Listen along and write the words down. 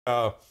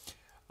Uh,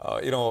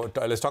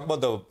 let's talk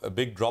about the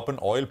big drop in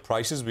oil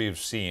prices we've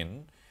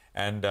seen.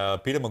 And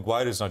Peter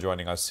McGuire is now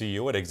joining us,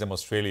 CEO at Exim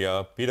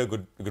Australia. Peter,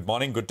 good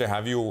morning. Good to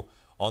have you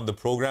on the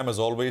program as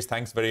always.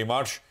 Thanks very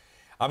much.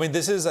 I mean,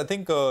 this is, I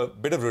think, a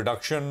bit of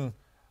reduction,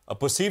 a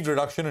perceived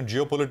reduction in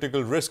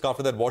geopolitical risk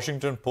after that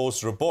Washington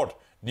Post report,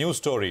 news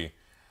story.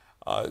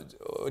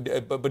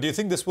 But do you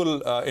think this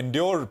will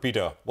endure,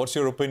 Peter? What's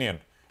your opinion?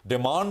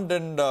 Demand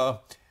and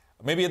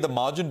maybe at the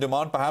margin,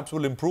 demand perhaps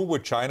will improve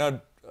with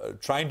China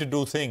trying to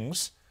do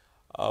things.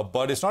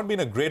 But it's not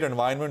been a great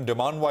environment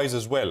demand-wise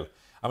as well.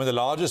 I mean, the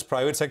largest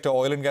private sector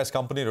oil and gas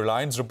company,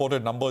 Reliance,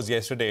 reported numbers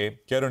yesterday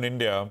here in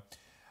India,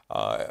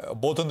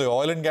 both on the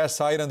oil and gas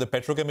side and the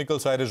petrochemical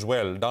side as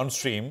well,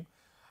 downstream.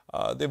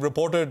 They've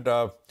reported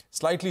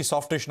slightly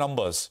softish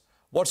numbers.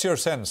 What's your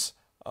sense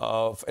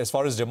as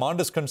far as demand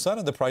is concerned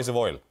and the price of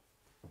oil?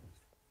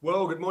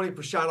 Well, good morning,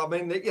 Prashant. I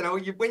mean,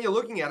 when you're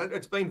looking at it,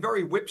 it's been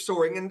very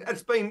whipsawing and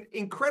it's been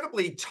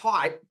incredibly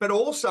tight, but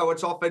also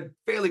it's offered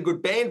fairly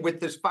good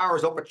bandwidth as far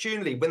as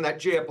opportunity when that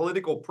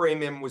geopolitical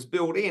premium was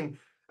built in.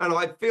 And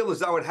I feel as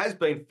though it has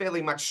been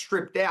fairly much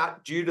stripped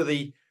out due to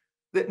the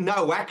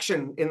no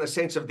action in the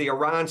sense of the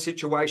Iran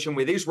situation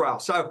with Israel.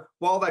 So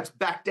while that's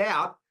backed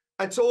out,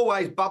 it's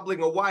always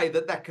bubbling away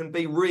that can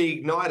be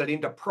reignited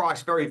into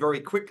price very, very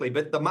quickly.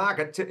 But the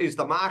market is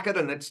the market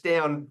and it's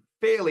down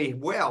fairly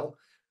well.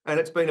 And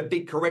it's been a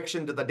big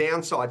correction to the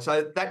downside.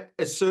 So that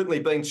has certainly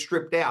been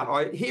stripped out.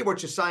 I hear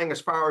what you're saying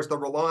as far as the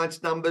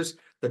Reliance numbers,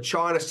 the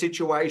China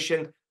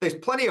situation. There's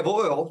plenty of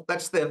oil.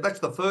 That's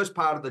the first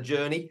part of the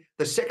journey.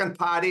 The second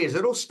part is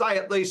it'll stay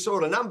at these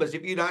sort of numbers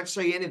if you don't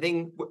see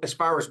anything as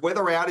far as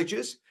weather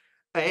outages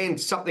and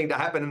something to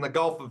happen in the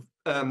Gulf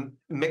of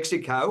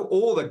Mexico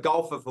or the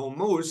Gulf of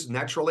Hormuz,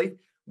 naturally,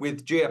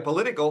 with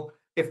geopolitical.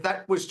 If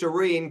that was to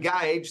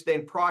re-engage,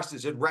 then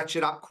prices would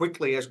ratchet up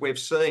quickly, as we've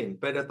seen.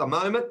 But at the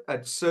moment,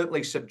 it's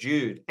certainly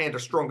subdued and a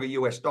stronger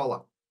US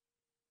dollar.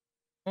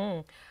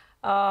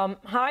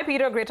 Hi,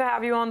 Peter. Great to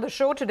have you on the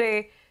show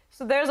today.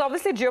 So there's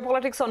obviously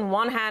geopolitics on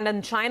one hand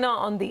and China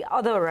on the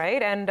other,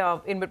 right? And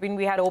in between,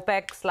 we had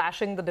OPEC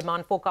slashing the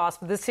demand forecast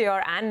for this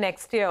year and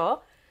next year.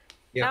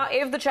 Yeah. Now,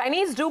 if the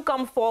Chinese do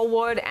come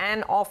forward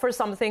and offer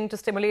something to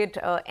stimulate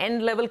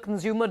end-level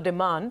consumer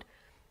demand,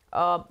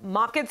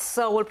 markets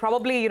will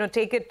probably,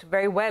 take it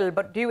very well.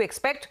 But do you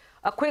expect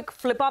a quick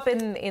flip up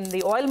in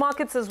the oil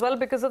markets as well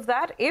because of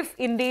that, if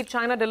indeed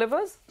China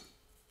delivers?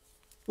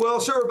 Well,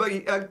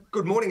 Surabhi,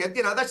 good morning.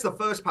 That's the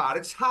first part.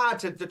 It's hard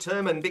to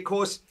determine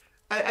because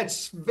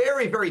it's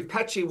very, very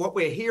patchy what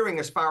we're hearing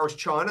as far as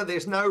China.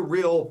 There's no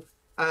real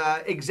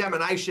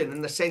examination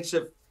in the sense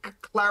of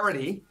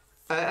clarity.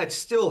 It's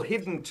still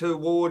hidden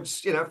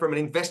towards, from an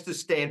investor's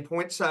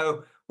standpoint.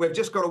 So we've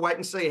just got to wait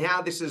and see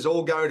how this is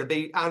all going to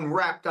be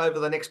unwrapped over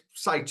the next,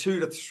 say, 2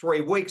 to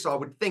 3 weeks. I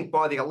would think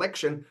by the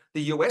election,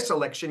 the US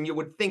election, you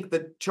would think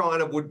that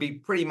China would be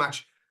pretty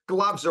much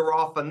gloves are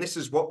off and this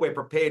is what we're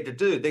prepared to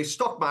do. The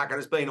stock market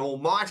has been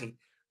almighty,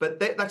 but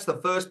that's the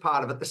first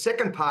part of it. The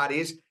second part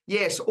is,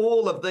 yes,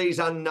 all of these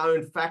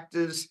unknown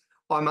factors.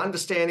 I'm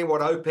understanding what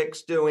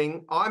OPEC's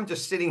doing. I'm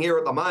just sitting here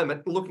at the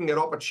moment looking at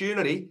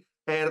opportunity.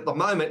 And at the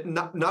moment,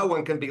 no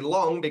one can be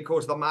long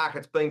because the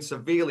market's been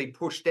severely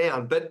pushed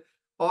down. But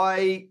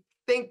I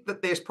think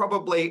that there's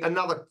probably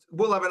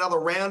we'll have another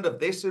round of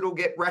this. It'll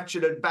get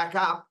ratcheted back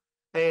up.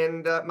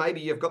 And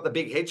maybe you've got the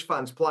big hedge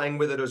funds playing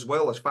with it as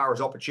well as far as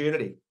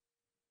opportunity.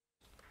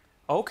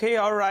 Okay,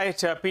 all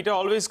right. Peter,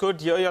 always good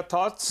to hear your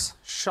thoughts.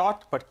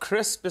 Short but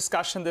crisp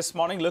discussion this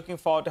morning. Looking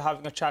forward to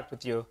having a chat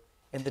with you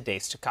in the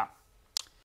days to come.